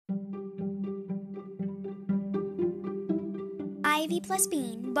Ivy plus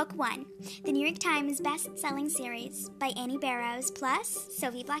Bean, Book 1, the New York Times best-selling series by Annie Barrows plus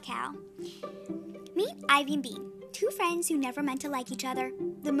Sylvie Blackow. Meet Ivy and Bean, two friends who never meant to like each other.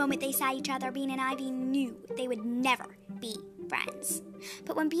 The moment they saw each other, Bean and Ivy knew they would never be friends.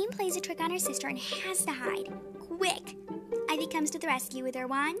 But when Bean plays a trick on her sister and has to hide, quick, Ivy comes to the rescue with her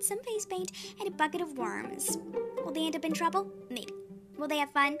wand, some face paint, and a bucket of worms. Will they end up in trouble? Maybe. Will they have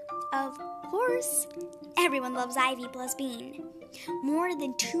fun? Of course. Everyone loves Ivy plus Bean. More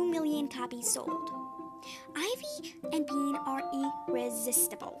than 2 million copies sold. Ivy and Bean are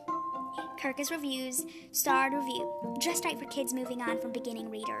irresistible. Kirkus Reviews, starred review, just right for kids moving on from beginning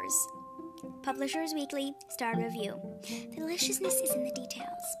readers. Publishers Weekly, starred review. The deliciousness is in the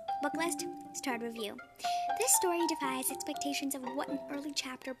details. Book list, starred review. This story defies expectations of what an early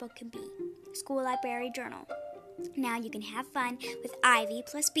chapter book can be. School Library Journal. Now you can have fun with Ivy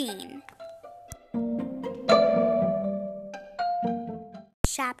plus Bean.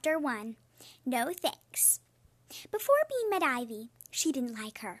 Chapter 1. No Thanks. Before Bean met Ivy, she didn't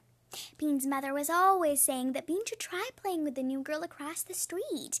like her. Bean's mother was always saying that Bean should try playing with the new girl across the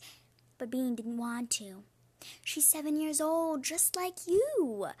street, but Bean didn't want to. "She's 7 years old, just like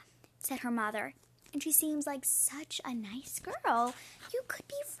you," said her mother, "and she seems like such a nice girl. You could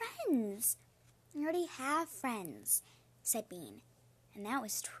be friends." "I already have friends," said Bean. And that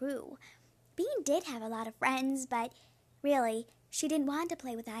was true. Bean did have a lot of friends, but really, she didn't want to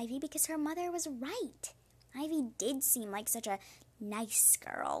play with Ivy because her mother was right. Ivy did seem like such a nice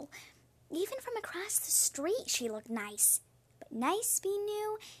girl. Even from across the street, she looked nice. But nice, Bean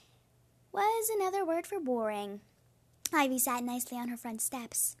knew, was another word for boring. Ivy sat nicely on her front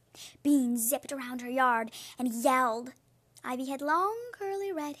steps. Bean zipped around her yard and yelled. Ivy had long,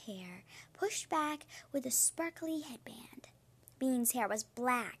 curly red hair, pushed back with a sparkly headband. Bean's hair was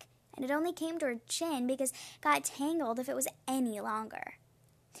black, and it only came to her chin because it got tangled if it was any longer.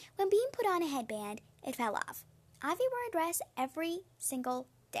 When Bean put on a headband, it fell off. Ivy wore a dress every single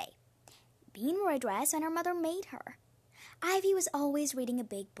day. Bean wore a dress when her mother made her. Ivy was always reading a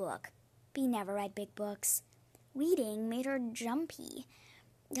big book. Bean never read big books. Reading made her jumpy.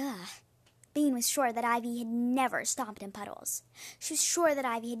 Bean was sure that Ivy had never stomped in puddles. She was sure that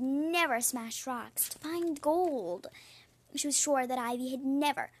Ivy had never smashed rocks to find gold. She was sure that Ivy had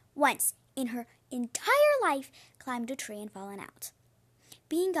never, once in her entire life, climbed a tree and fallen out.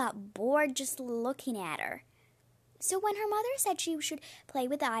 Bean got bored just looking at her. So when her mother said she should play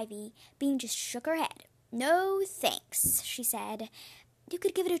with Ivy, Bean just shook her head. "No thanks," she said. "You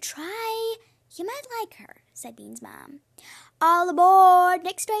could give it a try. You might like her," said Bean's mom. "All aboard!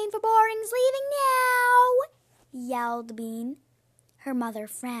 Next train for Boring's leaving now!" yelled Bean. Her mother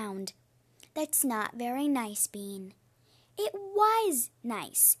frowned. "That's not very nice, Bean." "It was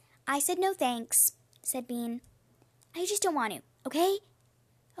nice. I said no thanks," said Bean. "I just don't want to, okay?"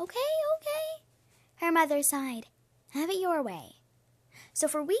 Okay. Her mother sighed. "Have it your way." So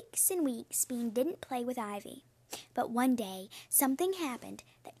for weeks and weeks, Bean didn't play with Ivy. But one day, something happened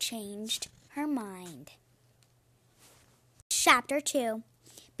that changed her mind. Chapter 2.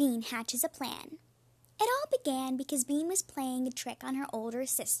 Bean hatches a plan. It all began because Bean was playing a trick on her older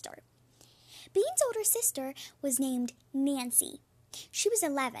sister. Bean's older sister was named Nancy. She was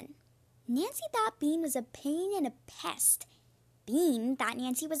 11. Nancy thought Bean was a pain and a pest. Bean thought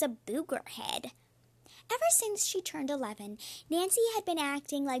Nancy was a boogerhead. Ever since she turned 11, Nancy had been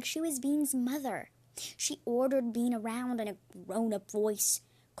acting like she was Bean's mother. She ordered Bean around in a grown-up voice.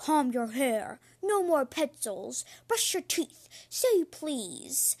 "Comb your hair, no more pencils, brush your teeth, say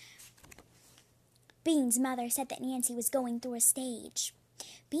please." Bean's mother said that Nancy was going through a stage.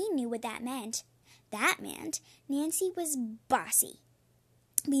 Bean knew what that meant. That meant Nancy was bossy.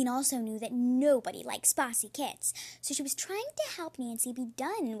 Bean also knew that nobody likes bossy kids, so she was trying to help Nancy be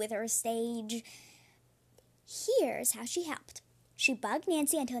done with her stage. Here's how she helped. She bugged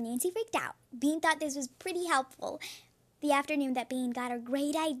Nancy until Nancy freaked out. Bean thought this was pretty helpful. The afternoon that Bean got her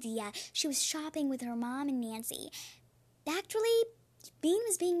great idea, she was shopping with her mom and Nancy. Actually, Bean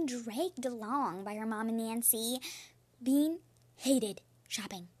was being dragged along by her mom and Nancy. Bean hated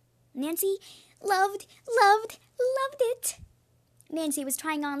shopping. Nancy loved it. Nancy was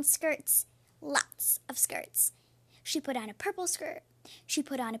trying on skirts, lots of skirts. She put on a purple skirt. She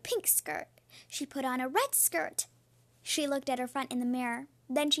put on a pink skirt. She put on a red skirt. She looked at her front in the mirror.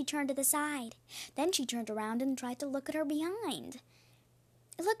 Then she turned to the side. Then she turned around and tried to look at her behind.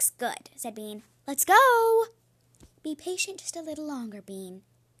 "It looks good," said Bean. "Let's go." "Be patient just a little longer, Bean,"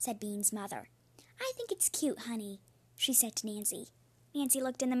 said Bean's mother. "I think it's cute, honey," she said to Nancy. Nancy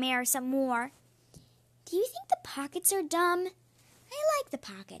looked in the mirror some more. "Do you think the pockets are dumb?" "I like the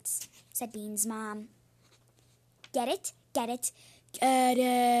pockets," said Bean's mom. Get it? Get it? Get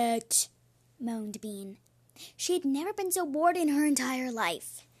it, moaned Bean. She had never been so bored in her entire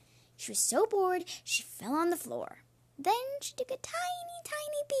life. She was so bored, she fell on the floor. Then she took a tiny,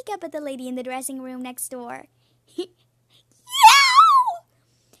 tiny peek up at the lady in the dressing room next door. Yow!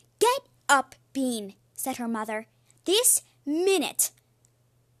 Get up, Bean, said her mother. This minute.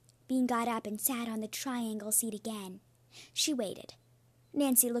 Bean got up and sat on the triangle seat again. She waited.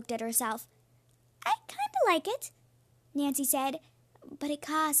 Nancy looked at herself. I kind of like it, Nancy said, but it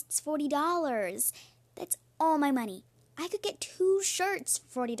costs $40. That's all my money. I could get 2 shirts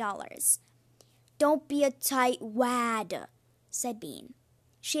for $40. Don't be a tightwad, said Bean.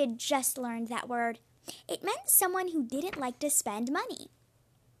 She had just learned that word. It meant someone who didn't like to spend money.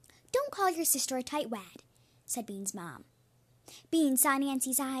 Don't call your sister a tightwad, said Bean's mom. Bean saw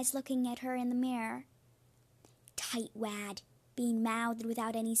Nancy's eyes looking at her in the mirror. Tightwad, Bean mouthed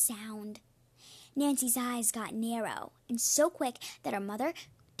without any sound. Nancy's eyes got narrow and so quick that her mother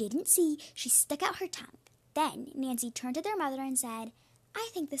didn't see. She stuck out her tongue. Then Nancy turned to their mother and said, I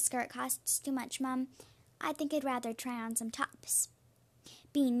think the skirt costs too much, Mum. I think I'd rather try on some tops.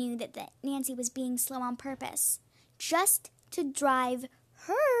 Bean knew that Nancy was being slow on purpose, just to drive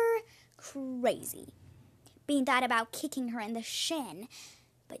her crazy. Bean thought about kicking her in the shin,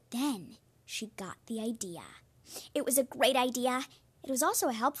 but then she got the idea. It was a great idea. It was also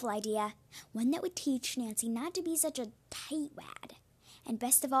a helpful idea, one that would teach Nancy not to be such a tightwad. And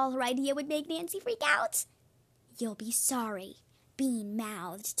best of all, her idea would make Nancy freak out. You'll be sorry, Bean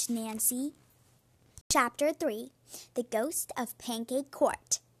mouthed to Nancy. Chapter 3, The Ghost of Pancake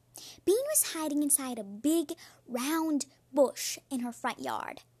Court. Bean was hiding inside a big, round bush in her front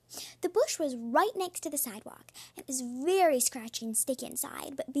yard. The bush was right next to the sidewalk. It was very scratchy and sticky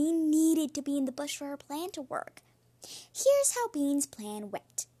inside, but Bean needed to be in the bush for her plan to work. Here's how Bean's plan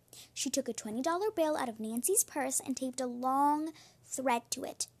went. She took a $20 bill out of Nancy's purse and taped a long thread to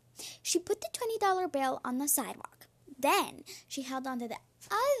it. She put the $20 bill on the sidewalk. Then she held onto the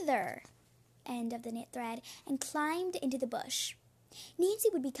other end of the knit thread and climbed into the bush. Nancy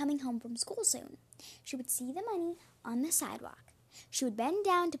would be coming home from school soon. She would see the money on the sidewalk. She would bend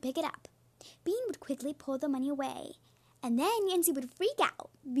down to pick it up. Bean would quickly pull the money away, and then Nancy would freak out.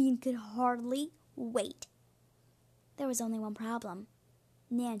 Bean could hardly wait. There was only one problem.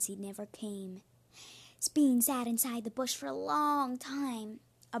 Nancy never came. Bean sat inside the bush for a long time.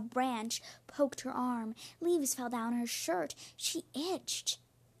 A branch poked her arm. Leaves fell down her shirt. She itched.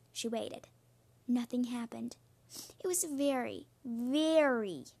 She waited. Nothing happened. It was very,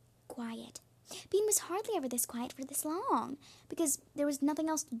 very quiet. Bean was hardly ever this quiet for this long. Because there was nothing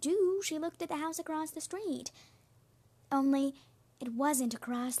else to do, she looked at the house across the street. Only it wasn't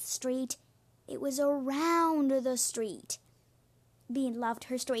across the street. It was around the street. Bean loved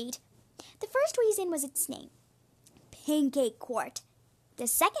her street. The first reason was its name, Pancake Court. The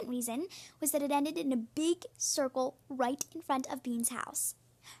second reason was that it ended in a big circle right in front of Bean's house.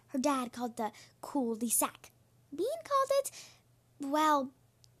 Her dad called the cul-de-sac. Bean called it, well,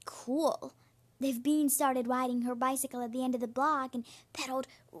 cool. If Bean started riding her bicycle at the end of the block and pedaled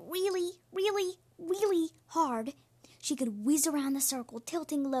really, really, really hard, she could whiz around the circle,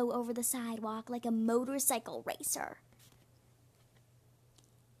 tilting low over the sidewalk like a motorcycle racer.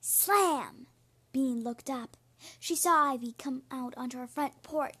 Slam! Bean looked up. She saw Ivy come out onto her front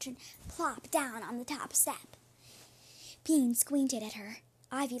porch and plop down on the top step. Bean squinted at her.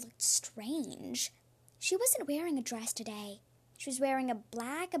 Ivy looked strange. She wasn't wearing a dress today. She was wearing a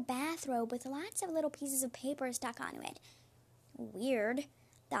black bathrobe with lots of little pieces of paper stuck onto it. Weird,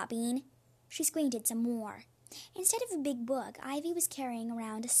 thought Bean. She squinted some more. Instead of a big book, Ivy was carrying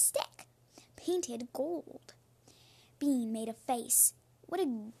around a stick, painted gold. Bean made a face. What a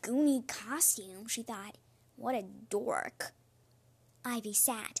goony costume, she thought. What a dork. Ivy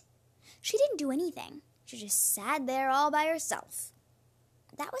sat. She didn't do anything. She just sat there all by herself.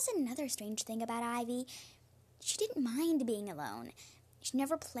 That was another strange thing about Ivy. She didn't mind being alone. She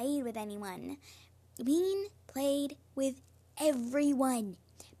never played with anyone. Bean played with everyone.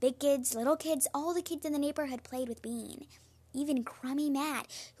 Big kids, little kids, all the kids in the neighborhood played with Bean. Even Crummy Matt,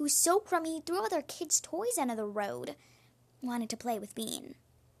 who was so crummy he threw other kids' toys under the road, wanted to play with Bean.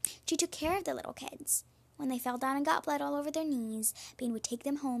 She took care of the little kids. When they fell down and got blood all over their knees, Bean would take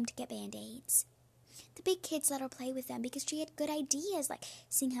them home to get Band-Aids. The big kids let her play with them because she had good ideas, like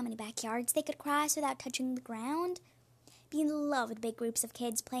seeing how many backyards they could cross without touching the ground. Bean loved big groups of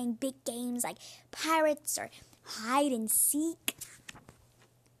kids playing big games like pirates or hide and seek.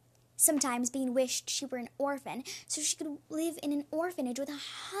 Sometimes Bean wished she were an orphan so she could live in an orphanage with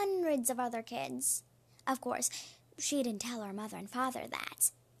hundreds of other kids. Of course, she didn't tell her mother and father that.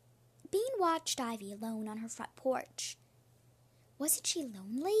 Bean watched Ivy alone on her front porch. Wasn't she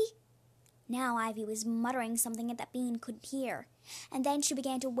lonely? Now Ivy was muttering something that Bean couldn't hear, and then she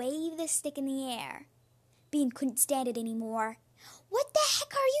began to wave the stick in the air. Bean couldn't stand it anymore. "What the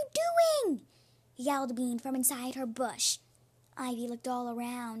heck are you doing?" yelled Bean from inside her bush. Ivy looked all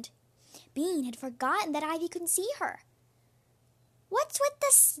around. Bean had forgotten that Ivy couldn't see her. "What's with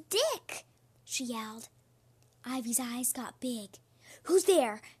the stick?" she yelled. Ivy's eyes got big. "Who's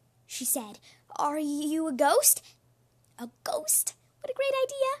there?" she said. "Are you a ghost?" "A ghost? What a great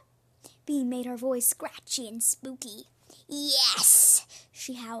idea!" Bean made her voice scratchy and spooky. "Yes,"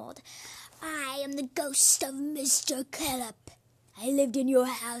 she howled. "I am the ghost of Mr. Kellop. I lived in your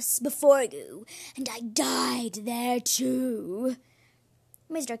house before you, and I died there too."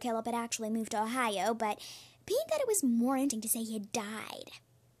 Mr. Kellop had actually moved to Ohio, but Bean thought it was more interesting to say he had died.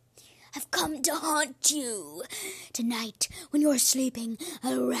 "I've come to haunt you. Tonight, when you're sleeping,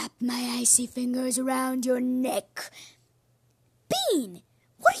 I'll wrap my icy fingers around your neck." "Bean,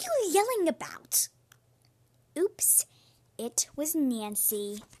 what are you yelling about?" Oops, it was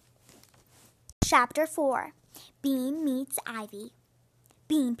Nancy. Chapter 4. Bean Meets Ivy.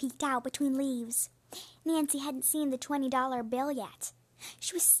 Bean peeked out between leaves. Nancy hadn't seen the $20 bill yet.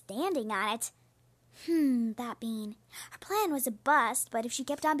 She was standing on it. Thought Bean. Her plan was a bust, but if she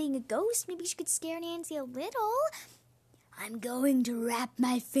kept on being a ghost, maybe she could scare Nancy a little. "I'm going to wrap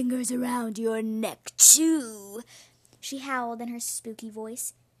my fingers around your neck, too," she howled in her spooky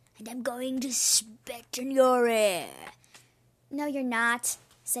voice. "And I'm going to spit in your ear." "No, you're not,"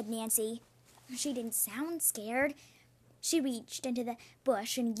 said Nancy. She didn't sound scared. She reached into the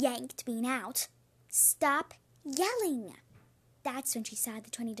bush and yanked Bean out. "Stop yelling." That's when she saw the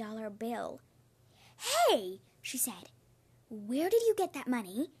 $20 bill. "Hey," she said, "where did you get that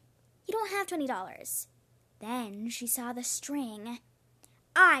money? You don't have $20. Then she saw the string.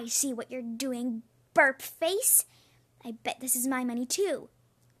 "I see what you're doing, burp face. I bet this is my money, too."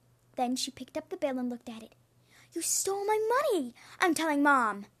 Then she picked up the bill and looked at it. "You stole my money. I'm telling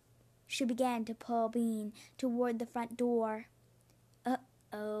Mom." She began to pull Bean toward the front door.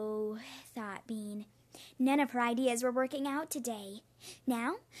 Uh-oh, thought Bean. None of her ideas were working out today.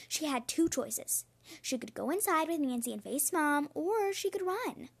 Now she had two choices. She could go inside with Nancy and face Mom, or she could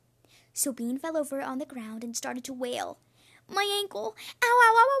run. So Bean fell over on the ground and started to wail. "My ankle! Ow,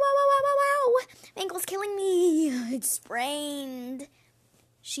 ow, ow, ow, ow, ow, ow, ow! My ankle's killing me! It's sprained!"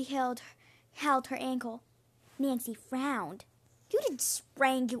 She held her ankle. Nancy frowned. "You didn't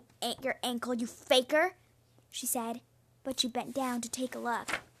sprain your ankle, you faker," she said, but she bent down to take a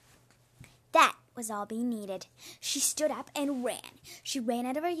look. That was all Bean needed. She stood up and ran. She ran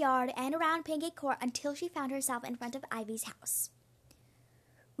out of her yard and around Pancake Court until she found herself in front of Ivy's house.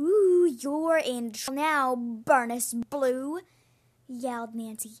 "Ooh, you're in trouble now, Bernice Blue," yelled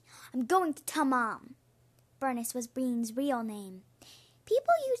Nancy. "I'm going to tell Mom." Bernice was Bean's real name.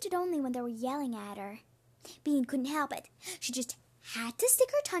 People used it only when they were yelling at her. Bean couldn't help it. She just had to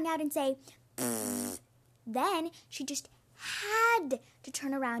stick her tongue out and say, "Pfft." Then she just had to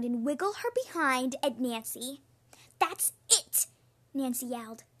turn around and wiggle her behind at Nancy. "That's it," Nancy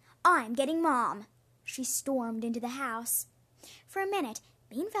yelled. "I'm getting Mom." She stormed into the house. For a minute,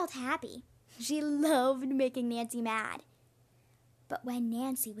 Bean felt happy. She loved making Nancy mad. But when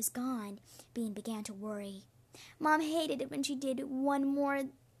Nancy was gone, Bean began to worry. Mom hated it when she did more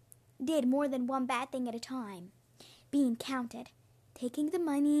than one bad thing at a time. Bean counted, taking the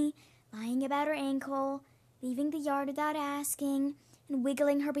money, lying about her ankle, leaving the yard without asking, and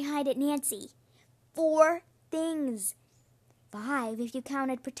wiggling her behind at Nancy. 4 things. 5 if you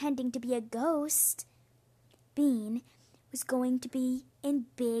counted pretending to be a ghost. Bean was going to be in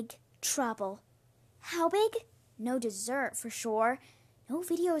big trouble. How big? No dessert for sure. No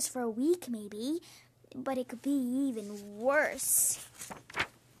videos for a week maybe. But it could be even worse.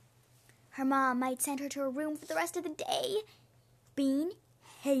 Her mom might send her to her room for the rest of the day. Bean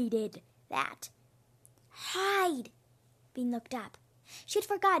hated that. "Hide!" Bean looked up. She had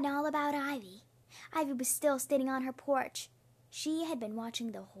forgotten all about Ivy. Ivy was still standing on her porch. She had been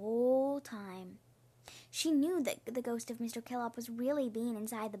watching the whole time. She knew that the ghost of Mr. Kellop was really Bean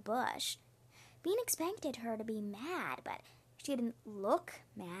inside the bush. Bean expected her to be mad, but she didn't look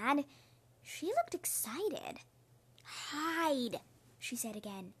mad. She looked excited. "Hide," she said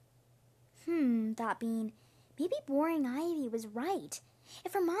again. Thought Bean. Maybe boring Ivy was right.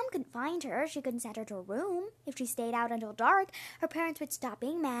 If her mom couldn't find her, she couldn't send her to her room. If she stayed out until dark, her parents would stop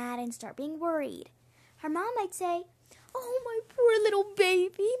being mad and start being worried. Her mom might say, "Oh, my poor little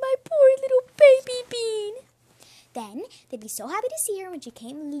baby, my poor little baby Bean." Then they'd be so happy to see her when she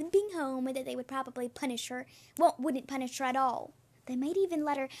came limping home that they would probably punish her. Wouldn't punish her at all. They might even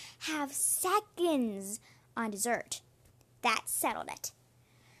let her have seconds on dessert. That settled it.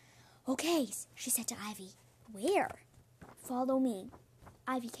 Okay, she said to Ivy. Where? Follow me.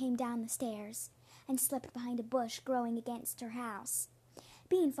 Ivy came down the stairs and slipped behind a bush growing against her house.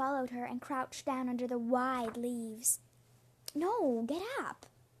 Bean followed her and crouched down under the wide leaves. No, get up.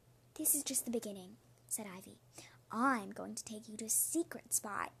 This is just the beginning, said Ivy. I'm going to take you to a secret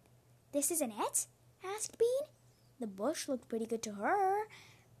spot. This isn't it? Asked Bean. The bush looked pretty good to her.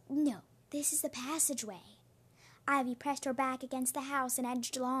 No, this is the passageway. Ivy pressed her back against the house and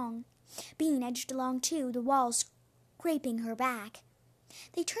edged along. Bean edged along too, the walls scraping her back.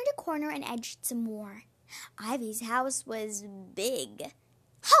 They turned a corner and edged some more. Ivy's house was big.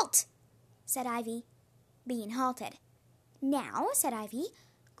 Halt! Said Ivy. Bean halted. Now, said Ivy,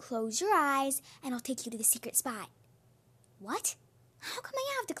 close your eyes and I'll take you to the secret spot. What? How come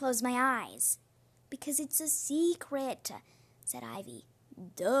I have to close my eyes? Because it's a secret, said Ivy.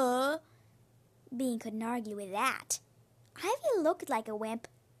 Duh. Bean couldn't argue with that. Ivy looked like a wimp,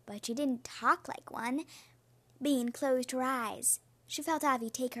 but she didn't talk like one. Bean closed her eyes. She felt Ivy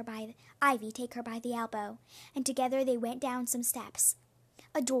take her by the elbow, and together they went down some steps.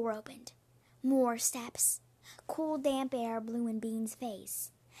 A door opened. More steps. Cool, damp air blew in Bean's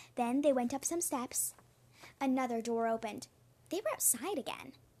face. Then they went up some steps. Another door opened. They were outside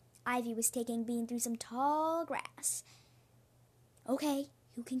again. Ivy was taking Bean through some tall grass. Okay,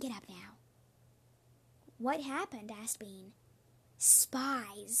 you can get up now. What happened? Asked Bean.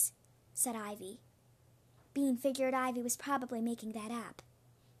 Spies, said Ivy. Bean figured Ivy was probably making that up.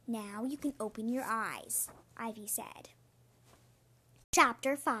 Now you can open your eyes, Ivy said.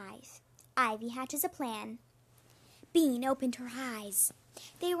 Chapter 5. Ivy hatches a plan. Bean opened her eyes.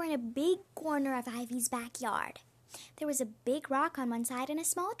 They were in a big corner of Ivy's backyard. There was a big rock on one side and a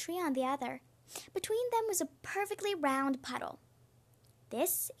small tree on the other. Between them was a perfectly round puddle.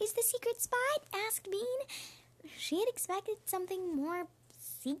 This is the secret spot? Asked Bean. She had expected something more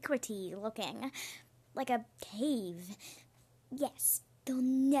secret-y looking, like a cave. Yes, they'll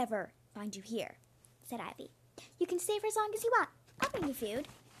never find you here, said Ivy. You can stay for as long as you want. I'll bring you food.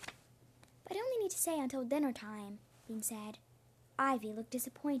 But I only need to stay until dinner time, Bean said. Ivy looked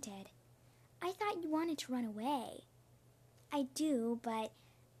disappointed. I thought you wanted to run away. I do, but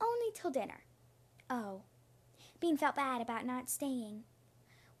only till dinner. Oh. Bean felt bad about not staying.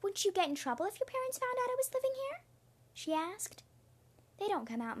 Wouldn't you get in trouble if your parents found out I was living here? She asked. They don't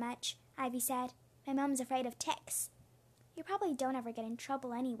come out much, Ivy said. My mom's afraid of ticks. You probably don't ever get in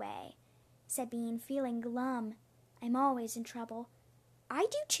trouble anyway, said Bean, feeling glum. I'm always in trouble. I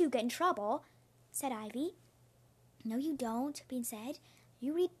do too get in trouble, said Ivy. No, you don't, Bean said.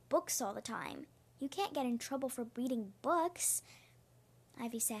 You read books all the time. You can't get in trouble for reading books.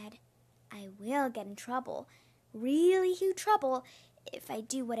 Ivy said, I will get in trouble. Really huge trouble if I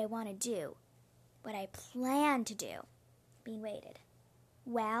do what I want to do. What I plan to do. Bean waited.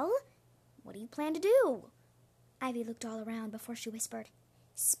 Well, what do you plan to do? Ivy looked all around before she whispered.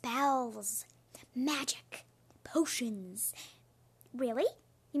 Spells. Magic. Potions. Really?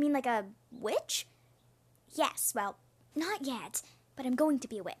 You mean like a witch? Yes, well, not yet, but I'm going to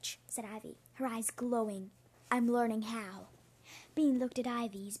be a witch, said Ivy, her eyes glowing. I'm learning how. Bean looked at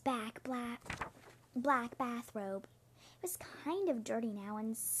Ivy's black bathrobe. It was kind of dirty now,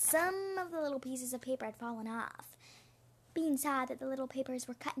 and some of the little pieces of paper had fallen off. Bean saw that the little papers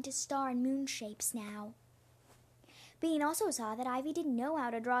were cut into star and moon shapes now. Bean also saw that Ivy didn't know how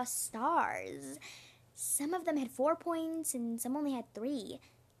to draw stars. Some of them had 4 points, and some only had 3.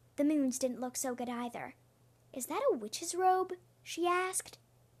 The moons didn't look so good either. Is that a witch's robe? She asked.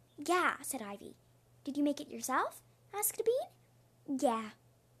 Yeah, said Ivy. Did you make it yourself? Asked Bean. Yeah.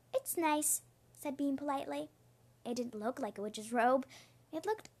 It's nice, said Bean politely. It didn't look like a witch's robe. It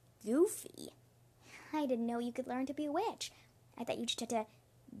looked goofy. I didn't know you could learn to be a witch. I thought you just had to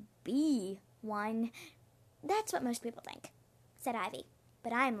be one. That's what most people think, said Ivy.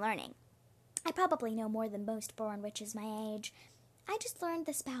 But I'm learning. I probably know more than most born witches my age. I just learned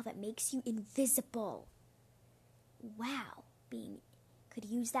the spell that makes you invisible. Wow, Bean could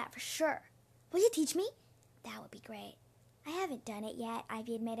use that for sure. Will you teach me? That would be great. I haven't done it yet,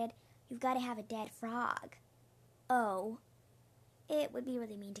 Ivy admitted. You've got to have a dead frog. Oh. It would be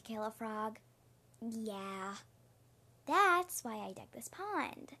really mean to kill a frog. Yeah. That's why I dug this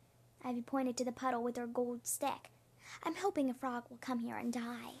pond. Ivy pointed to the puddle with her gold stick. I'm hoping a frog will come here and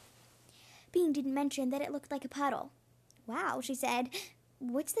die. Bean didn't mention that it looked like a puddle. Wow, she said.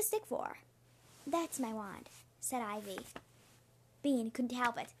 What's the stick for? That's my wand, said Ivy. Bean couldn't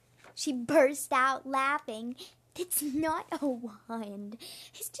help it. She burst out laughing. It's not a wand.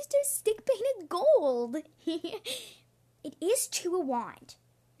 It's just a stick painted gold. It is too a wand.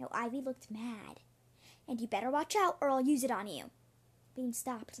 Now Ivy looked mad. And you better watch out or I'll use it on you. Bean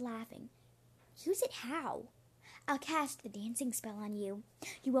stopped laughing. Use it how? I'll cast the dancing spell on you.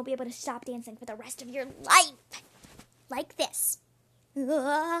 You won't be able to stop dancing for the rest of your life. Like this.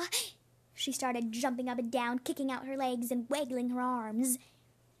 Ugh. She started jumping up and down, kicking out her legs and waggling her arms.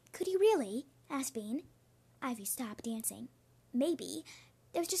 Could you really? Asked Bean. Ivy stopped dancing. Maybe.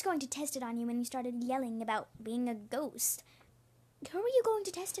 I was just going to test it on you when you started yelling about being a ghost. Who were you going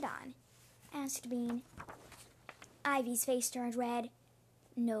to test it on? Asked Bean. Ivy's face turned red.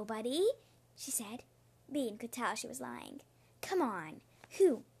 Nobody, she said. Bean could tell she was lying. Come on,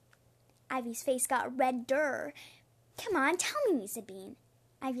 who? Ivy's face got redder. Come on, tell me, said Bean.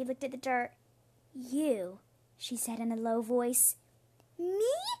 Ivy looked at the dirt. You, she said in a low voice. Me?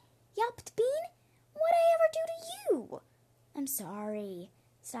 Yelped Bean. What'd I ever do to you? I'm sorry,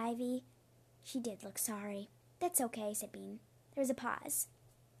 said Ivy. She did look sorry. That's okay, said Bean. There was a pause.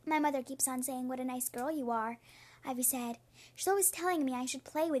 My mother keeps on saying what a nice girl you are, Ivy said. She's always telling me I should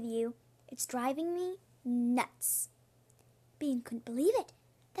play with you. It's driving me nuts. Bean couldn't believe it.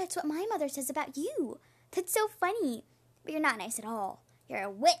 That's what my mother says about you. That's so funny. But you're not nice at all. You're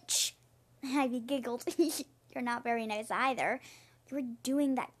a witch. Ivy giggled. You're not very nice either. You were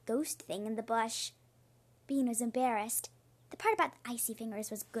doing that ghost thing in the bush. Bean was embarrassed. The part about the icy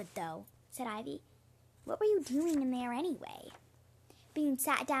fingers was good, though, said Ivy. What were you doing in there anyway? Bean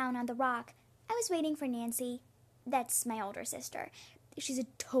sat down on the rock. I was waiting for Nancy. That's my older sister. She's a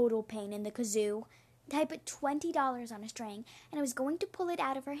total pain in the kazoo. I put $20 on a string, and I was going to pull it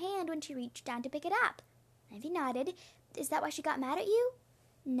out of her hand when she reached down to pick it up. Ivy nodded. Is that why she got mad at you?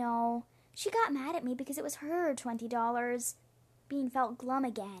 No. She got mad at me because it was her $20. Bean felt glum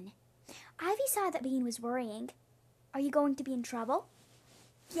again. Ivy saw that Bean was worrying. Are you going to be in trouble?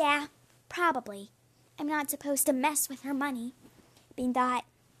 Yeah, probably. I'm not supposed to mess with her money. Bean thought.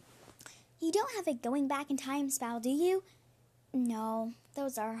 You don't have a going back in time spell, do you? No,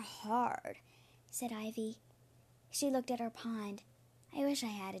 those are hard, said Ivy. She looked at her pond. I wish I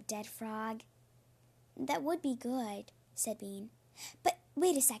had a dead frog. That would be good, said Bean. But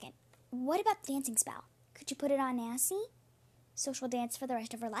wait a second. What about the dancing spell? Could you put it on Nancy? So she'll dance for the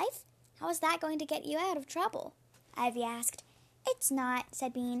rest of her life? How is that going to get you out of trouble? Ivy asked. It's not,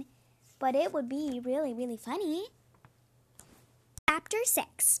 said Bean. But it would be really, really funny. Chapter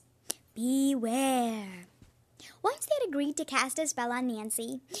 6. Beware. Once they had agreed to cast a spell on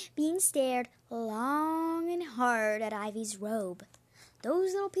Nancy, Bean stared long and hard at Ivy's robe.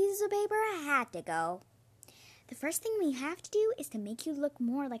 Those little pieces of paper had to go. The first thing we have to do is to make you look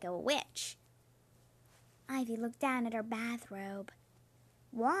more like a witch. Ivy looked down at her bathrobe.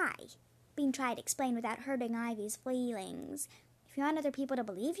 Why? Bean tried to explain without hurting Ivy's feelings. If you want other people to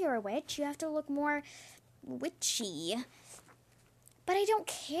believe you're a witch, you have to look more witchy. But I don't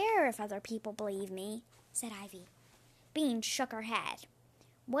care if other people believe me, said Ivy. Bean shook her head.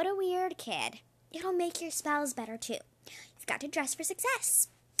 What a weird kid. It'll make your spells better, too. You've got to dress for success.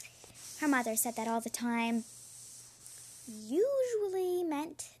 Her mother said that all the time. It usually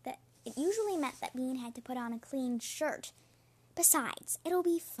meant that Bean had to put on a clean shirt. Besides, it'll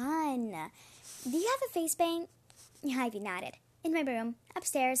be fun. Do you have a face paint? Ivy nodded. In my room,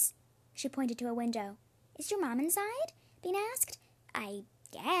 upstairs. She pointed to a window. Is your mom inside? Bean asked. I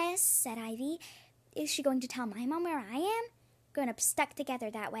guess, said Ivy. Is she going to tell my mom where I am? Grown-ups stuck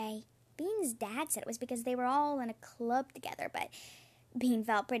together that way. Bean's dad said it was because they were all in a club together, but Bean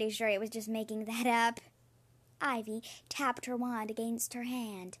felt pretty sure it was just making that up. Ivy tapped her wand against her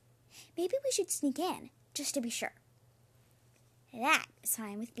hand. Maybe we should sneak in, just to be sure. That was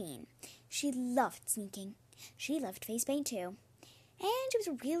fine with Bean. She loved sneaking. She loved face paint, too. And she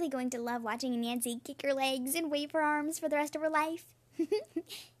was really going to love watching Nancy kick her legs and wave her arms for the rest of her life.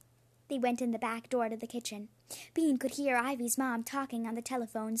 They went in the back door to the kitchen. Bean could hear Ivy's mom talking on the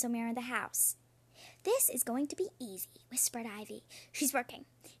telephone somewhere in the house. This is going to be easy, whispered Ivy. She's working.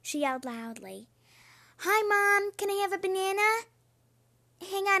 She yelled loudly. Hi, Mom. Can I have a banana?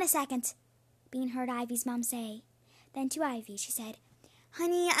 Hang on a second, Bean heard Ivy's mom say. Then to Ivy, she said,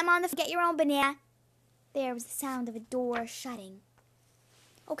 Honey, I'm on the get your own banana. There was the sound of a door shutting.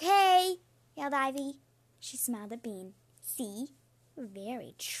 Okay, yelled Ivy. She smiled at Bean. See?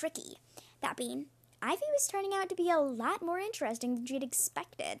 Very tricky. That Bean. Ivy was turning out to be a lot more interesting than she'd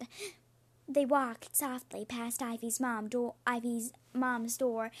expected. They walked softly past Ivy's mom's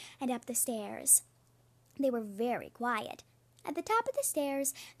door and up the stairs. They were very quiet. At the top of the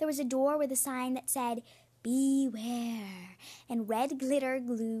stairs, there was a door with a sign that said, Beware, in red glitter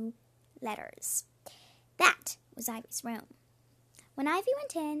glue letters. That was Ivy's room. When Ivy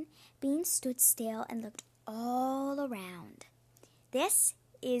went in, Bean stood still and looked all around. This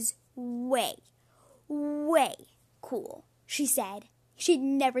is way, way cool, she said. She'd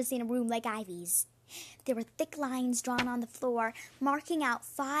never seen a room like Ivy's. There were thick lines drawn on the floor, marking out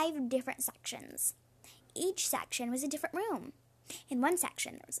 5 different sections. Each section was a different room. In one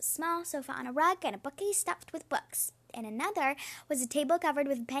section, there was a small sofa on a rug and a bookcase stuffed with books. In another was a table covered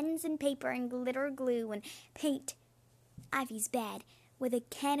with pens and paper and glitter glue and paint. Ivy's bed, with a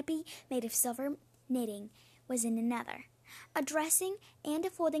canopy made of silver knitting, was in another. A dressing and a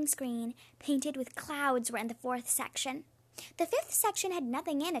folding screen painted with clouds were in the 4th section. The 5th section had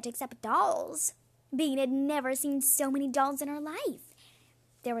nothing in it except dolls. Bean had never seen so many dolls in her life.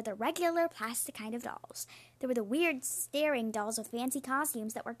 There were the regular plastic kind of dolls. There were the weird staring dolls with fancy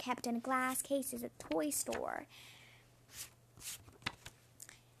costumes that were kept in glass cases at the toy store.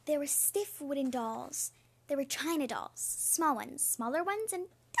 There were stiff wooden dolls. There were china dolls, small ones, smaller ones, and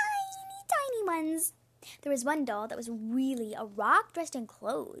tiny, tiny ones. There was one doll that was really a rock dressed in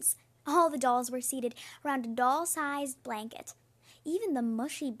clothes. All the dolls were seated around a doll-sized blanket. Even the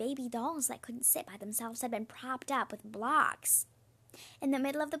mushy baby dolls that couldn't sit by themselves had been propped up with blocks. In the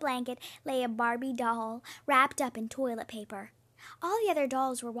middle of the blanket lay a Barbie doll wrapped up in toilet paper. All the other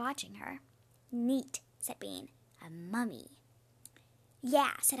dolls were watching her. Neat, said Bean. A mummy.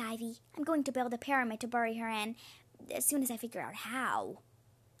 Yeah, said Ivy. I'm going to build a pyramid to bury her in as soon as I figure out how.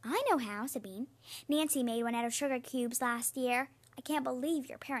 I know how, said Bean. Nancy made one out of sugar cubes last year. I can't believe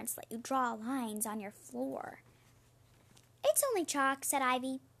your parents let you draw lines on your floor. It's only chalk, said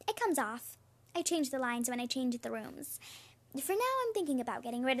Ivy. It comes off. I change the lines when I change the rooms. For now, I'm thinking about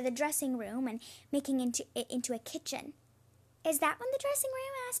getting rid of the dressing room and making it into a kitchen. Is that one the dressing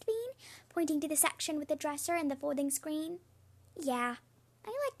room? Asked Bean, pointing to the section with the dresser and the folding screen. Yeah, I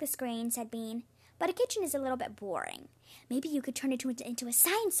like the screen, said Bean, but a kitchen is a little bit boring. Maybe you could turn it into a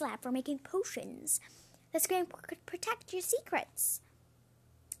science lab for making potions. The screen could protect your secrets.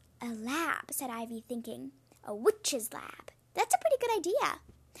 A lab, said Ivy, thinking. A witch's lab. That's a pretty good idea.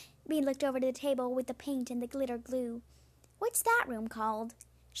 Bean looked over to the table with the paint and the glitter glue. What's that room called?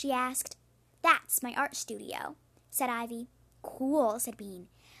 She asked. That's my art studio, said Ivy. Cool, said Bean.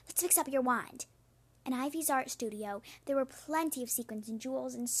 Let's fix up your wand. In Ivy's art studio, there were plenty of sequins and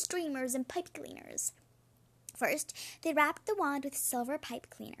jewels and streamers and pipe cleaners. First, they wrapped the wand with silver pipe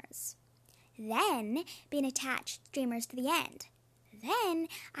cleaners. Then, Bean attached streamers to the end. Then,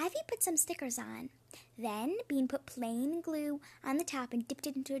 Ivy put some stickers on. Then, Bean put plain glue on the top and dipped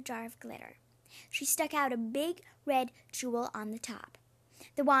it into a jar of glitter. She stuck out a big red jewel on the top.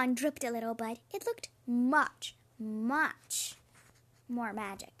 The wand dripped a little, but it looked much, much more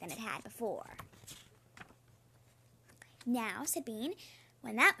magic than it had before. Now, said Bean,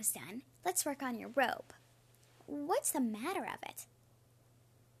 when that was done, let's work on your robe. What's the matter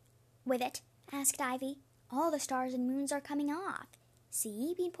with it? Asked Ivy. All the stars and moons are coming off.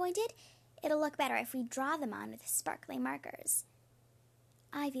 See, Bean pointed. It'll look better if we draw them on with sparkly markers.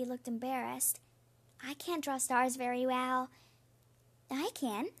 Ivy looked embarrassed. I can't draw stars very well. I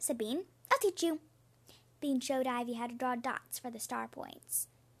can, said Bean. I'll teach you. Bean showed Ivy how to draw dots for the star points.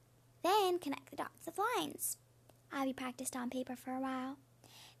 Then connect the dots with lines. Ivy practiced on paper for a while.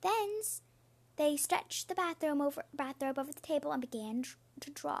 Then they stretched the bathrobe over the table and began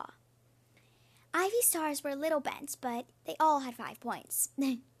to draw. Ivy's stars were a little bent, but they all had 5 points.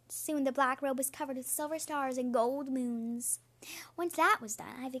 Soon the black robe was covered with silver stars and gold moons. Once that was done,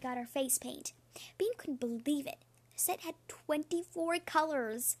 Ivy got her face paint. Bean couldn't believe it. The set had 24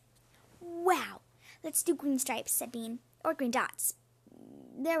 colors. Wow! Let's do green stripes, said Bean. Or green dots.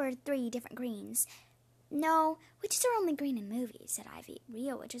 There were 3 different greens. No, witches are only green in movies, said Ivy.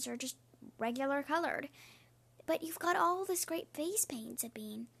 Real witches are just regular colored. But you've got all this great face paint, said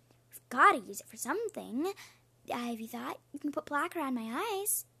Bean. We've got to use it for something, Ivy thought. You can put black around my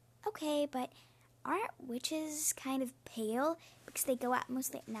eyes. Okay, but aren't witches kind of pale because they go out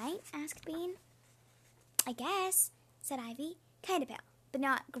mostly at night? Asked Bean. I guess, said Ivy. Kind of pale, but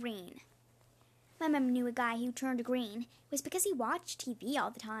not green. My mom knew a guy who turned green. It was because he watched TV all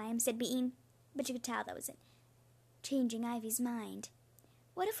the time, said Bean. But you could tell that was changing Ivy's mind.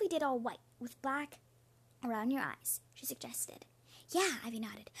 What if we did all white with black around your eyes? She suggested. Yeah, Ivy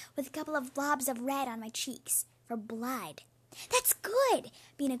nodded, with a couple of blobs of red on my cheeks for blood. That's good,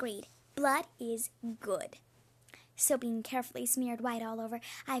 Bean agreed. Blood is good. So Bean carefully smeared white all over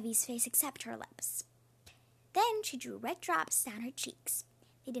Ivy's face except her lips. Then she drew red drops down her cheeks.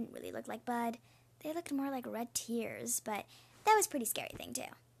 They didn't really look like blood. They looked more like red tears, but that was a pretty scary thing too.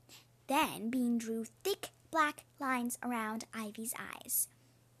 Then Bean drew thick black lines around Ivy's eyes.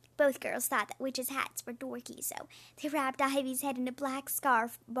 Both girls thought that witches' hats were dorky, so they wrapped Ivy's head in a black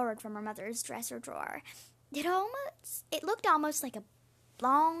scarf borrowed from her mother's dresser drawer. It looked almost like a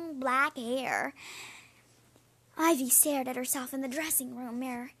long black hair. Ivy stared at herself in the dressing room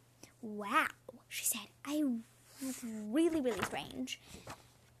mirror. "Wow," she said, "I look really, really strange."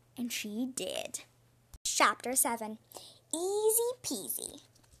 And she did. Chapter 7. Easy peasy.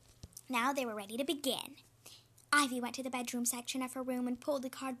 Now they were ready to begin. Ivy went to the bedroom section of her room and pulled the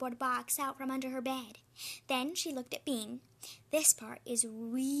cardboard box out from under her bed. Then she looked at Bean. "This part is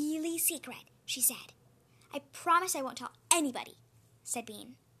really secret," she said. "I promise I won't tell anybody," said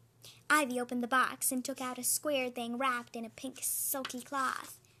Bean. Ivy opened the box and took out a square thing wrapped in a pink silky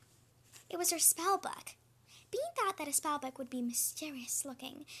cloth. It was her spell book. Bean thought that a spell book would be mysterious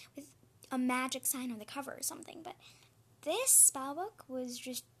looking, with a magic sign on the cover or something, but this spell book was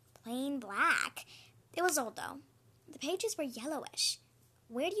just plain black. It was old, though. The pages were yellowish.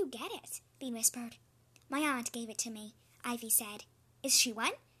 "Where do you get it?" Bean whispered. "My aunt gave it to me," Ivy said. "Is she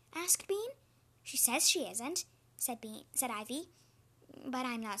one?" asked Bean. "She says she isn't," said Ivy, "but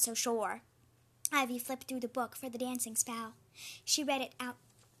I'm not so sure." Ivy flipped through the book for the dancing spell. She read it out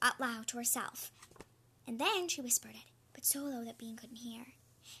loud to herself, and then she whispered it, but so low that Bean couldn't hear.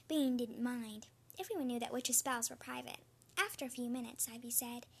 Bean didn't mind. Everyone knew that witches' spells were private. After a few minutes, Ivy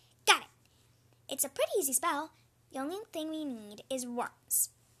said, "Got it! It's a pretty easy spell. The only thing we need is worms."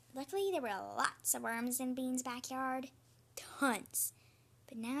 Luckily, there were lots of worms in Bean's backyard. Tons.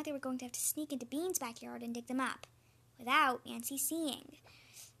 But now they were going to have to sneak into Bean's backyard and dig them up, without Nancy seeing.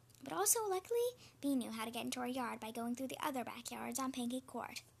 But also, luckily, Bean knew how to get into her yard by going through the other backyards on Pancake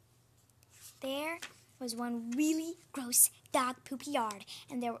Court. There was one really gross dog poopy yard,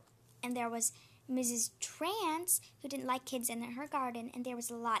 and there was Mrs. Trance, who didn't like kids in her garden, and there was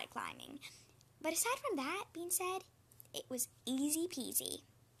a lot of climbing. But aside from that, Bean said, it was easy peasy.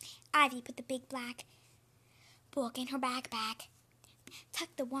 Ivy put the big black book in her backpack,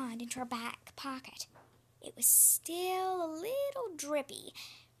 tucked the wand into her back pocket. It was still a little drippy,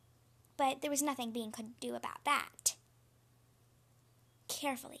 but there was nothing Bean could do about that.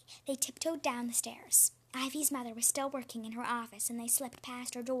 Carefully, they tiptoed down the stairs. Ivy's mother was still working in her office, and they slipped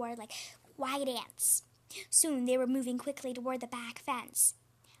past her door like white ants. Soon they were moving quickly toward the back fence.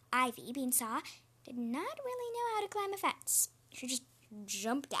 Ivy, Bean saw, did not really know how to climb a fence. She just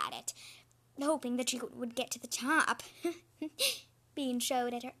jumped at it, hoping that she would get to the top. Bean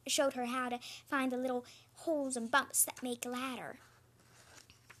showed her how to find the little holes and bumps that make a ladder.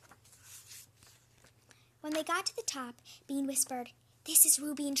 When they got to the top, Bean whispered, "This is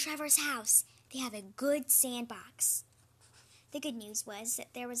Ruby and Trevor's house. They have a good sandbox." The good news was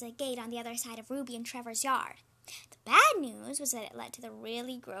that there was a gate on the other side of Ruby and Trevor's yard. The bad news was that it led to the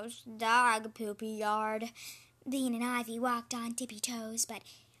really gross dog poopy yard. Bean and Ivy walked on tippy toes, but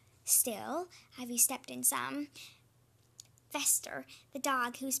still, Ivy stepped in some. Fester, the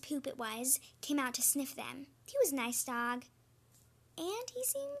dog whose poop it was, came out to sniff them. He was a nice dog, and he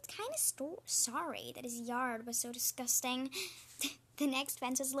seemed kind of sorry that his yard was so disgusting. The next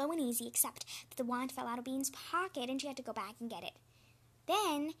fence was low and easy, except that the wand fell out of Bean's pocket, and she had to go back and get it.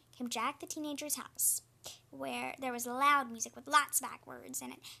 Then came Jack the teenager's house, where there was loud music with lots of backwards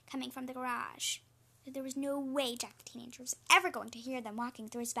in it coming from the garage. There was no way Jack the teenager was ever going to hear them walking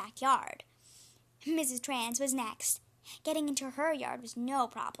through his backyard. Mrs. Trance was next. Getting into her yard was no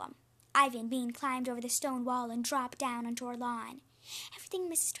problem. Ivy and Bean climbed over the stone wall and dropped down onto her lawn. Everything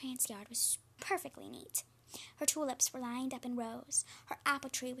in Mrs. Trance's yard was perfectly neat. Her tulips were lined up in rows. Her apple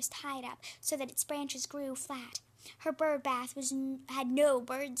tree was tied up so that its branches grew flat. Her bird bath had no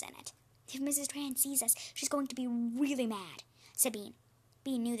birds in it. "If Mrs. Trance sees us, she's going to be really mad," said Bean.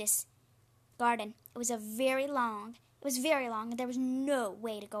 Bean knew this garden. It was very long, and there was no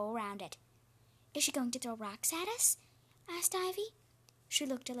way to go around it. "Is she going to throw rocks at us?" asked Ivy. She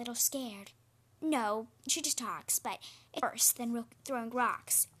looked a little scared. "No, she just talks, but it's worse than throwing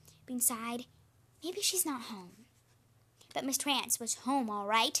rocks." Bean sighed. "Maybe she's not home." But Miss Trance was home all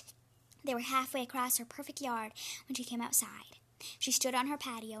right. They were halfway across her perfect yard when she came outside. She stood on her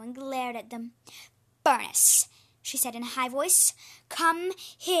patio and glared at them. "Bernice," she said in a high voice, "come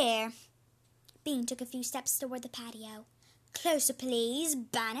here." Bean took a few steps toward the patio. "Closer, please,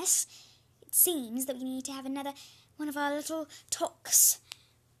 Bernice. It seems that we need to have another one of our little talks."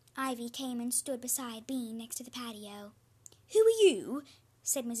 Ivy came and stood beside Bean next to the patio. "Who are you?"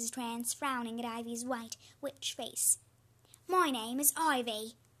 said Mrs. Trance, frowning at Ivy's white witch face. "My name is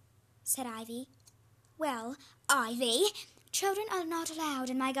Ivy," said Ivy. "Well, Ivy, children are not allowed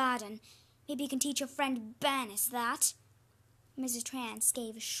in my garden. Maybe you can teach your friend Bernice that." Mrs. Trance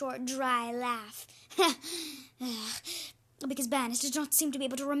gave a short, dry laugh. "Because Bernice does not seem to be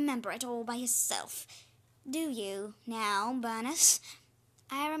able to remember it all by herself. Do you, now, Bernice?"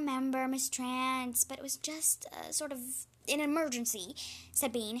 "I remember, Miss Trance, but it was just sort of an emergency,"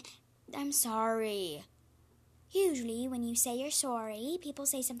 said Bean. "I'm sorry." Usually, when you say you're sorry, people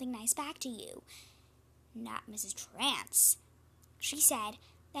say something nice back to you. Not Mrs. Trance. She said,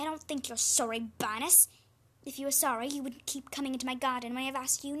 I don't think you're sorry, Barnes. If you were sorry, you wouldn't keep coming into my garden when I've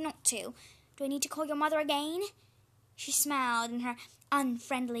asked you not to. Do I need to call your mother again? She smiled in her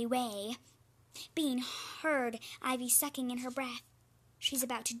unfriendly way. Bean heard Ivy sucking in her breath. She's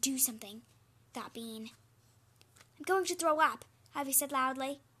about to do something, thought Bean. I'm going to throw up, Ivy said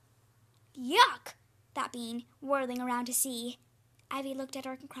loudly. Yuck, thought Bean, whirling around to see. Ivy looked at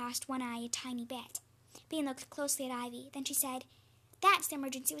her and crossed one eye a tiny bit. Bean looked closely at Ivy. Then she said, That's the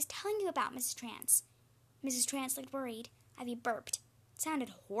emergency I was telling you about, Mrs. Trance. Mrs. Trance looked worried. Ivy burped. It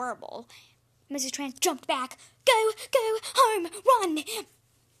sounded horrible. Mrs. Trance jumped back. Go home, run!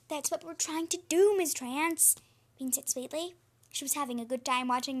 That's what we're trying to do, Miss Trance, Bean said sweetly. She was having a good time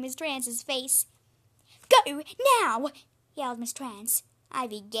watching Miss Trance's face. Go now, yelled Miss Trance.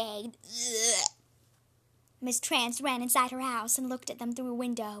 Ivy gagged. Ugh. Miss Trance ran inside her house and looked at them through a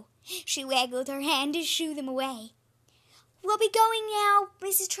window. She waggled her hand to shoo them away. We'll be going now,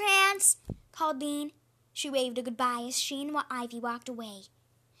 Mrs. Trance, called Bean. She waved a goodbye as she and Ivy walked away.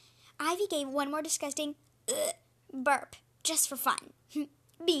 Ivy gave one more disgusting burp, just for fun.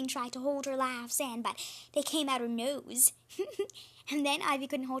 Bean tried to hold her laughs in, but they came out her nose. And then Ivy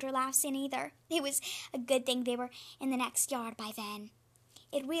couldn't hold her laughs in either. It was a good thing they were in the next yard by then.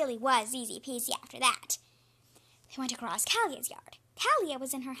 It really was easy peasy after that. They went across Callia's yard. Callia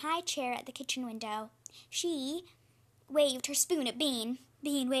was in her high chair at the kitchen window. She waved her spoon at Bean.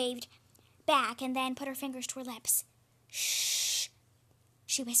 Bean waved back and then put her fingers to her lips. Shh,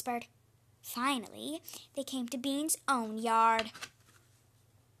 she whispered. Finally, they came to Bean's own yard.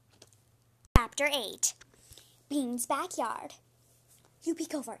 Chapter 8. Bean's backyard. You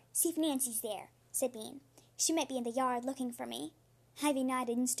peek over, see if Nancy's there, said Bean. She might be in the yard looking for me. Ivy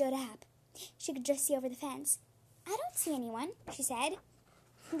nodded and stood up. She could just see over the fence. I don't see anyone, she said.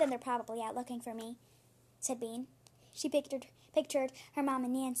 Then they're probably out looking for me, said Bean. She pictured her mom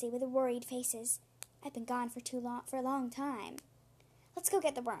and Nancy with worried faces. I've been gone for a long time. Let's go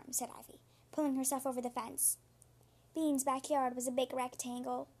get the worm, said Ivy, pulling herself over the fence. Bean's backyard was a big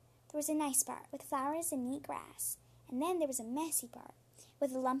rectangle. There was a nice part with flowers and neat grass. And then there was a messy part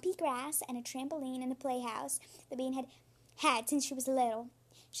with lumpy grass and a trampoline and a playhouse that Bean had had since she was little.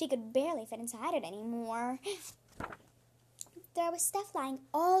 She could barely fit inside it anymore. There was stuff lying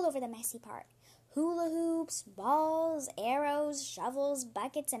all over the messy part. Hula hoops, balls, arrows, shovels,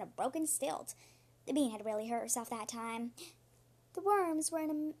 buckets, and a broken stilt. The Bean had really hurt herself that time. The worms were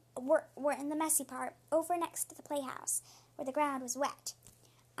in the messy part, over next to the playhouse, where the ground was wet.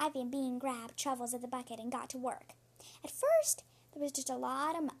 Ivy and Bean grabbed shovels at the bucket and got to work. At first, there was just a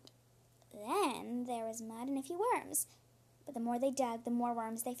lot of mud. Then there was mud and a few worms. But the more they dug, the more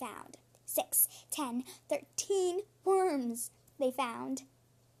worms they found. 6, 10, 13 worms they found.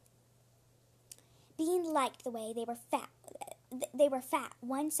 Bean liked the way they were fat. They were fat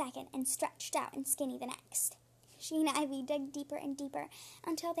 1 second and stretched out and skinny the next. She and Ivy dug deeper and deeper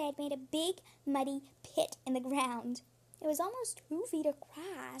until they had made a big, muddy pit in the ground. It was almost 2 feet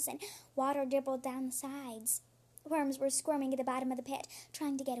across, and water dribbled down the sides. Worms were squirming at the bottom of the pit,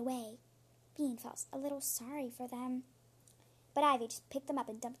 trying to get away. Bean felt a little sorry for them. But Ivy just picked them up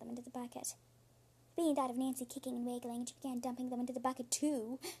and dumped them into the bucket. Bean thought of Nancy kicking and wiggling, and she began dumping them into the bucket,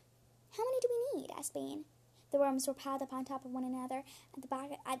 too. How many do we need? Asked Bean. The worms were piled up on top of one another on the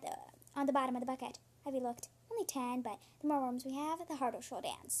bottom of the bucket. Ivy looked. Only 10, but the more worms we have, the harder she'll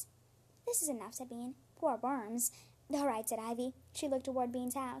dance. This is enough, said Bean. Poor worms. All right, said Ivy. She looked toward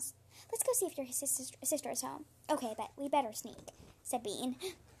Bean's house. Let's go see if your sister is home. Okay, but we better sneak, said Bean.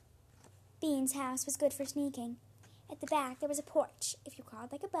 Bean's house was good for sneaking. At the back, there was a porch. If you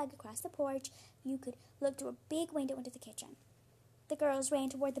crawled like a bug across the porch, you could look through a big window into the kitchen. The girls ran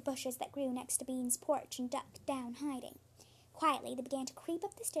toward the bushes that grew next to Bean's porch and ducked down, hiding. Quietly, they began to creep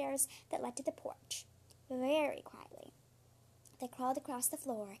up the stairs that led to the porch. Very quietly. They crawled across the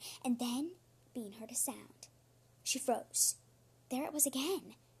floor, and then Bean heard a sound. She froze. There it was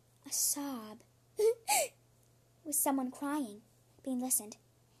again. A sob. It was someone crying. Bean listened.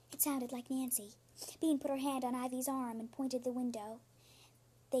 It sounded like Nancy. Bean put her hand on Ivy's arm and pointed the window.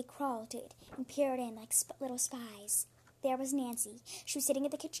 They crawled to it and peered in like little spies. There was Nancy. She was sitting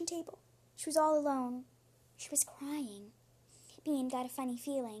at the kitchen table. She was all alone. She was crying. Bean got a funny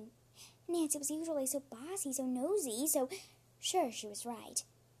feeling. Nancy was usually so bossy, so nosy, so sure she was right.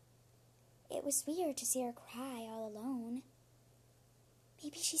 It was weird to see her cry all alone.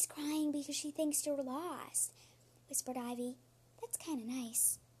 Maybe she's crying because she thinks you're lost, whispered Ivy. That's kind of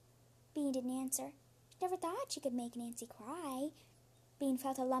nice. Bean didn't answer. She never thought she could make Nancy cry. Bean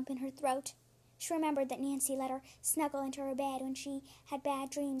felt a lump in her throat. She remembered that Nancy let her snuggle into her bed when she had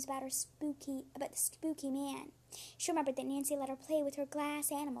bad dreams about the spooky man. She remembered that Nancy let her play with her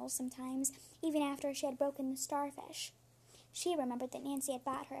glass animals sometimes, even after she had broken the starfish. She remembered that Nancy had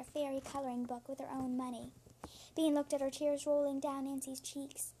bought her a fairy coloring book with her own money. Bean looked at her, tears rolling down Nancy's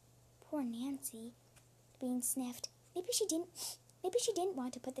cheeks. Poor Nancy, Bean sniffed. Maybe she didn't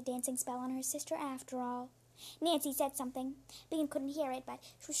want to put the dancing spell on her sister after all. Nancy said something. Bean couldn't hear it, but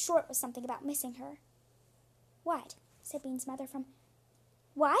she was sure it was something about missing her. What? Said Bean's mother from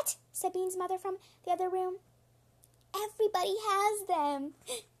the other room. Everybody has them,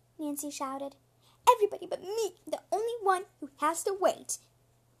 Nancy shouted. Everybody but me, the only one who has to wait.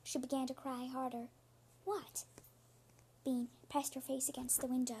 She began to cry harder. What? Bean pressed her face against the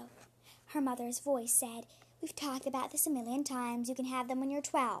window. Her mother's voice said, "We've talked about this 1,000,000 times. You can have them when you're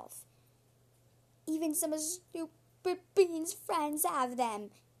 12. Even some of stupid Bean's friends have them,"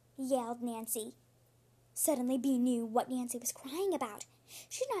 yelled Nancy. Suddenly Bean knew what Nancy was crying about.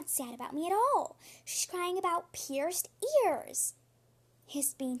 She's not sad about me at all. She's crying about pierced ears,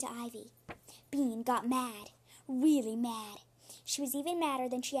 hissed Bean to Ivy. Bean got mad, really mad. She was even madder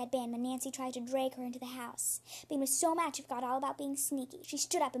than she had been when Nancy tried to drag her into the house. Bean was so mad she forgot all about being sneaky. She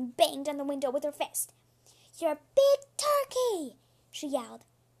stood up and banged on the window with her fist. "You're a big turkey!" she yelled.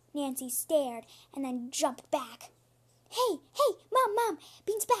 Nancy stared and then jumped back. Hey, Mom,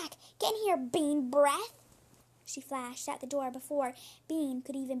 Bean's back. Get in here, Bean breath." She flashed out the door before Bean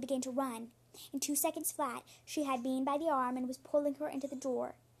could even begin to run. In 2 seconds flat, she had Bean by the arm and was pulling her into the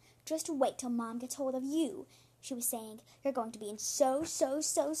door. "Just wait till Mom gets hold of you," she was saying. "You're going to be in so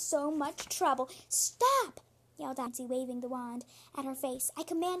much trouble." "Stop!" yelled Nancy, waving the wand at her face. "I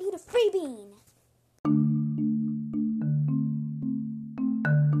command you to free Bean."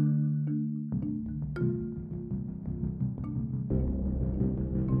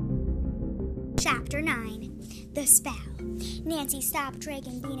 Chapter 9. The Spell. Nancy stopped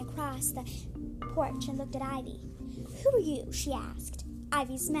dragging Bean across the porch and looked at Ivy. "Who are you?" she asked.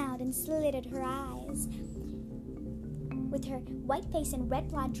 Ivy smiled and slitted her eyes. With her white face and red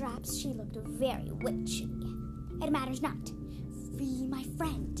blood drops, she looked very witchy. "It matters not. Free my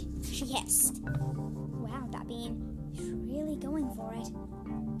friend," she hissed. Wow, thought Bean. She's really going for it.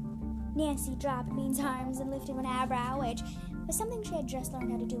 Nancy dropped Bean's arms and lifted one eyebrow, which was something she had just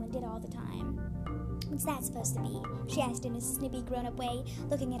learned how to do and did all the time. "What's that supposed to be?" she asked in a snippy, grown-up way,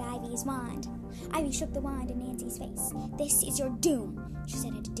 looking at Ivy's wand. Ivy shook the wand in Nancy's face. "This is your doom," she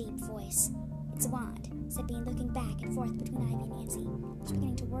said in a deep voice. "It's a wand," said Bean, looking back and forth between Ivy and Nancy. She was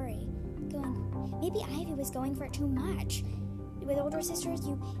beginning to worry, maybe Ivy was going for it too much. With older sisters,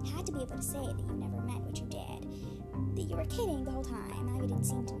 you had to be able to say that you never meant what you did, that you were kidding the whole time. Ivy didn't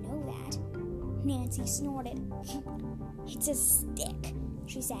seem to know that. Nancy snorted. "It's a stick,"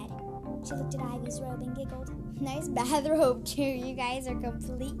 she said. She looked at Ivy's robe and giggled. "Nice bathrobe, too. You guys are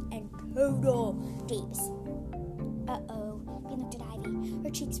complete and total dupes." Uh-oh. Bean looked at Ivy.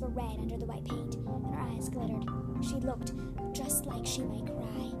 Her cheeks were red under the white paint, and her eyes glittered. She looked just like she might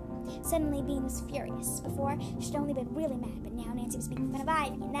cry. Suddenly, Bean was furious. Before, she'd only been really mad, but now Nancy was making fun of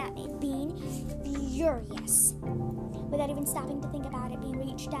Ivy, and that made Bean furious. Without even stopping to think about it, Bean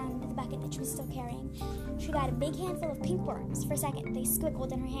reached down into the bucket that she was still carrying. She got a big handful of pink worms. For a second, they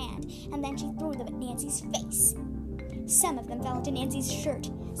squiggled in her hand, and then she threw them at Nancy's face. Some of them fell into Nancy's shirt.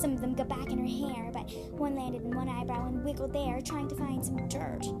 Some of them got back in her hair, but one landed in one eyebrow and wiggled there, trying to find some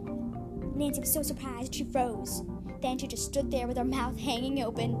dirt. Nancy was so surprised she froze. Then she just stood there with her mouth hanging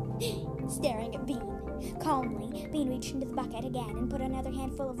open, staring at Bean. Calmly, Bean reached into the bucket again and put another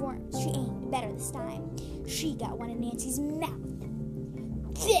handful of worms. She aimed better this time. She got one in Nancy's mouth.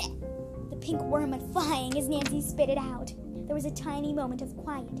 Blech! The pink worm went flying as Nancy spit it out. There was a tiny moment of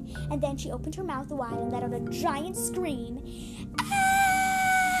quiet, and then she opened her mouth wide and let out a giant scream.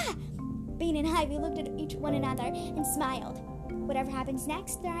 "Ah!" Bean and Ivy looked at each one another and smiled. Whatever happens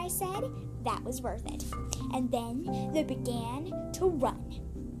next, I said, that was worth it. And then they began to run.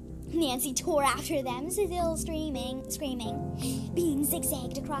 Nancy tore after them, still screaming. Bean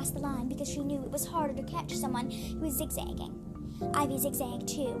zigzagged across the lawn because she knew it was harder to catch someone who was zigzagging. Ivy zigzagged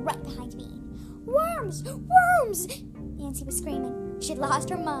too, right behind Bean. "Worms! Worms!" Nancy was screaming. She'd lost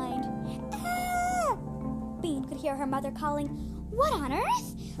her mind. "Ah!" Bean could hear her mother calling, "What on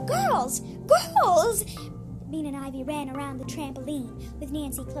earth? Girls! Girls!" Bean and Ivy ran around the trampoline with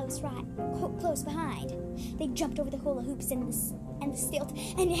Nancy close behind. They jumped over the hula hoops and the stilt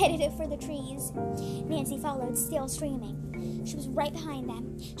and headed for the trees. Nancy followed, still screaming. She was right behind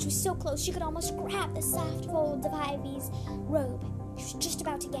them. She was so close she could almost grab the soft folds of Ivy's robe. She was just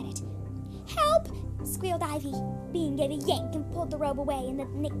about to get it. "Help!" squealed Ivy. Bean gave a yank and pulled the robe away in the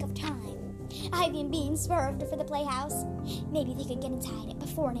nick of time. Ivy and Bean swerved for the playhouse. Maybe they could get inside it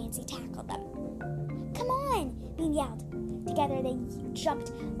before Nancy tackled them. "Come on," Bean yelled. Together they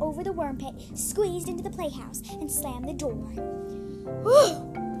jumped over the worm pit, squeezed into the playhouse, and slammed the door.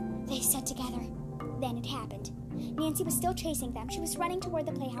 "Whew!" they said together. Then it happened. Nancy was still chasing them. She was running toward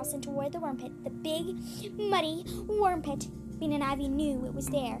the playhouse and toward the worm pit, the big, muddy worm pit. Bean and Ivy knew it was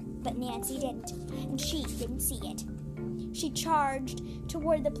there, but Nancy didn't, and she didn't see it. She charged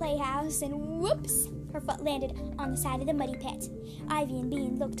toward the playhouse, and whoops! Her foot landed on the side of the muddy pit. Ivy and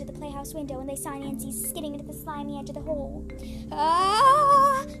Bean looked at the playhouse window, and they saw Nancy skidding into the slimy edge of the hole.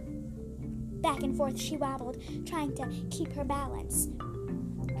 Ah! Back and forth she wobbled, trying to keep her balance.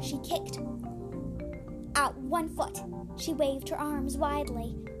 She kicked out one foot. She waved her arms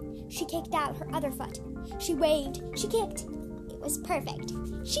widely. She kicked out her other foot. She waved. She kicked. It was perfect.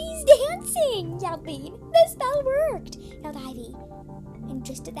 "She's dancing!" yelled Bean. "The spell worked!" yelled Ivy. And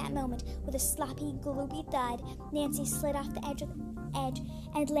just at that moment, with a sloppy, gloopy thud, Nancy slid off the edge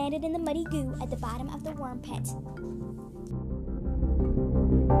and landed in the muddy goo at the bottom of the worm pit.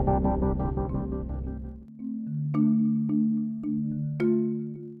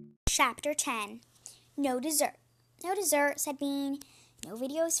 Chapter 10. No dessert. "No dessert," said Bean. "No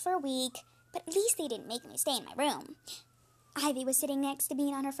videos for a week, but at least they didn't make me stay in my room." Ivy was sitting next to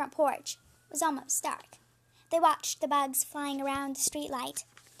Bean on her front porch. It was almost dark. They watched the bugs flying around the streetlight.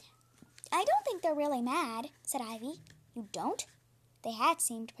 "I don't think they're really mad," said Ivy. "You don't?" They had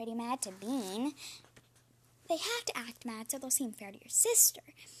seemed pretty mad to Bean. "They have to act mad so they'll seem fair to your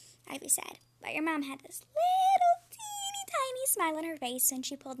sister," Ivy said. But your mom had this little teeny tiny smile on her face when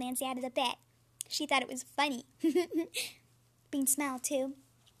she pulled Nancy out of the pit. She thought it was funny. Bean smiled too,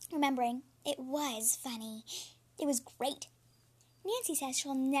 remembering it was funny. It was great. "Nancy says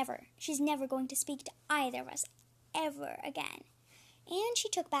she's never going to speak to either of us ever again. And she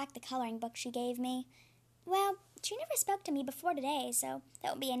took back the coloring book she gave me. Well, she never spoke to me before today, so that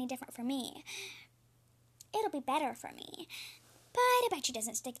won't be any different for me. It'll be better for me. But I bet she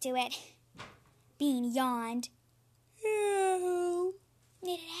doesn't stick to it." Bean yawned.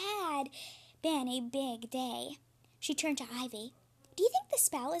 It had been a big day. She turned to Ivy. "Do you think the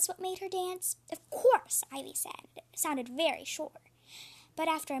spell is what made her dance?" "Of course," Ivy said. It sounded very sure. But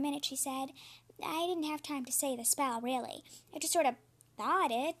after a minute she said, "I didn't have time to say the spell, really. I just sort of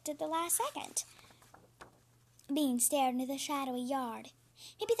thought it at the last second." Bean stared into the shadowy yard.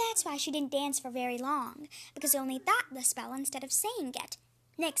 Maybe that's why she didn't dance for very long, because I only thought the spell instead of saying it.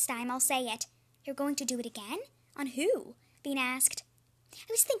 "Next time I'll say it." "You're going to do it again? On who?" Bean asked. "I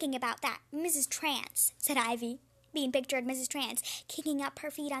was thinking about that Mrs. Trance," said Ivy. Bean pictured Mrs. Trance kicking up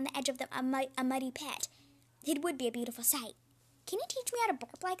her feet on the edge of a muddy pit. It would be a beautiful sight. "Can you teach me how to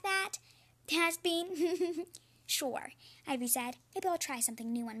burp like that?" asked Bean. "Sure," Ivy said. "Maybe I'll try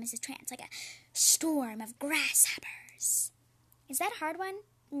something new on Mrs. Trance, like a storm of grasshoppers." "Is that a hard one?"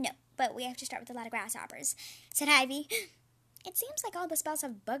 "No, but we have to start with a lot of grasshoppers," said Ivy. "It seems like all the spells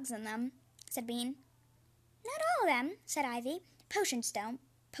have bugs in them," said Bean. "Not all of them," said Ivy. "Potions don't.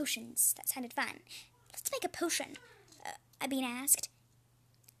 Potions, that sounded fun. Let's make a potion," Bean asked.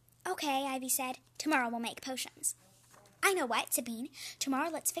 "Okay," Ivy said. "Tomorrow we'll make potions." "I know what," said Bean. "Tomorrow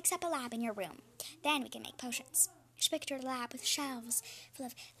let's fix up a lab in your room. Then we can make potions." She pictured a lab with shelves full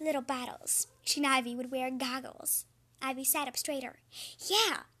of little bottles. She and Ivy would wear goggles. Ivy sat up straighter.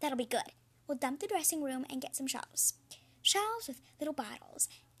 "Yeah, that'll be good. We'll dump the dressing room and get some shelves. Shelves with little bottles,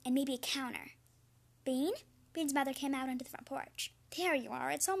 and maybe a counter." "Bean?" Bean's mother came out onto the front porch. "There you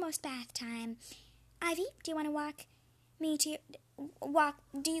are. It's almost bath time. Ivy, do you want me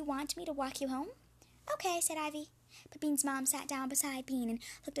to walk you home?" "Okay," said Ivy. But Bean's mom sat down beside Bean and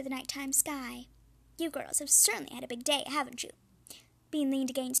looked at the nighttime sky. "You girls have certainly had a big day, haven't you?" Bean leaned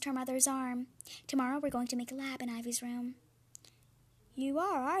against her mother's arm. "Tomorrow we're going to make a lab in Ivy's room." "You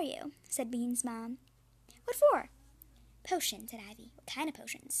are you?" said Bean's mom. "What for?" "Potions," said Ivy. "What kind of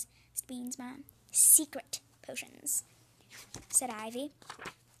potions?" said Bean's mom. "Secret potions," said Ivy.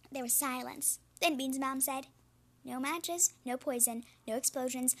 There was silence. Then Bean's mom said, "No matches, no poison, no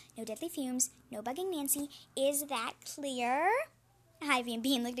explosions, no deadly fumes, no bugging Nancy. Is that clear?" Ivy and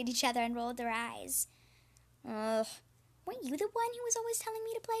Bean looked at each other and rolled their eyes. "Ugh, weren't you the one who was always telling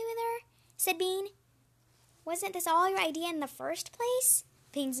me to play with her?" said Bean. "Wasn't this all your idea in the first place?"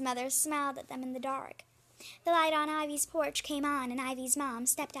 Bean's mother smiled at them in the dark. The light on Ivy's porch came on, and Ivy's mom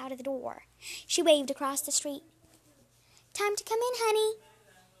stepped out of the door. She waved across the street. "Time to come in, honey."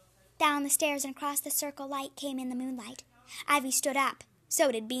 Down the stairs and across the circle light came in the moonlight. Ivy stood up.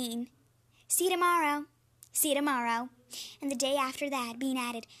 So did Bean. "See you tomorrow." "See you tomorrow." And the day after that, Bean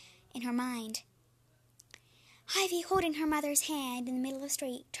added in her mind, Ivy, holding her mother's hand in the middle of the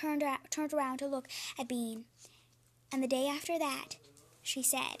street, turned around to look at Bean. And the day after that, she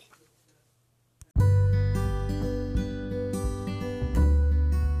said,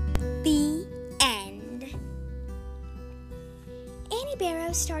 The end. Annie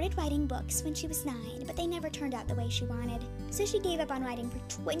Barrows started writing books when she was 9, but they never turned out the way she wanted, so she gave up on writing for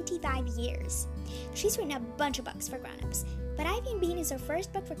 25 years. She's written a bunch of books for grown-ups, but Ivy and Bean is her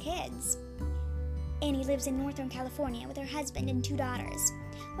first book for kids. Annie lives in Northern California with her husband and 2 daughters.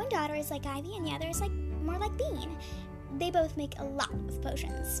 One daughter is like Ivy and the other is more like Bean. They both make a lot of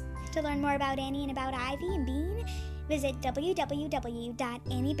potions. To learn more about Annie and about Ivy and Bean, visit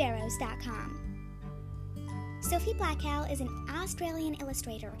www.anniebarrows.com. Sophie Blackwell is an Australian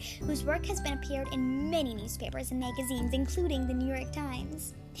illustrator whose work has been appeared in many newspapers and magazines, including the New York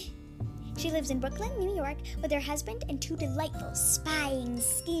Times. She lives in Brooklyn, New York, with her husband and 2 delightful, spying,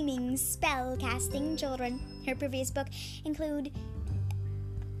 scheming, spell-casting children. Her previous books include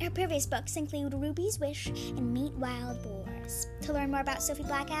Ruby's Wish and Meet Wild Boars. To learn more about Sophie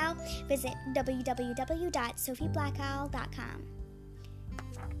Blackwell, visit www.sophieblackwell.com.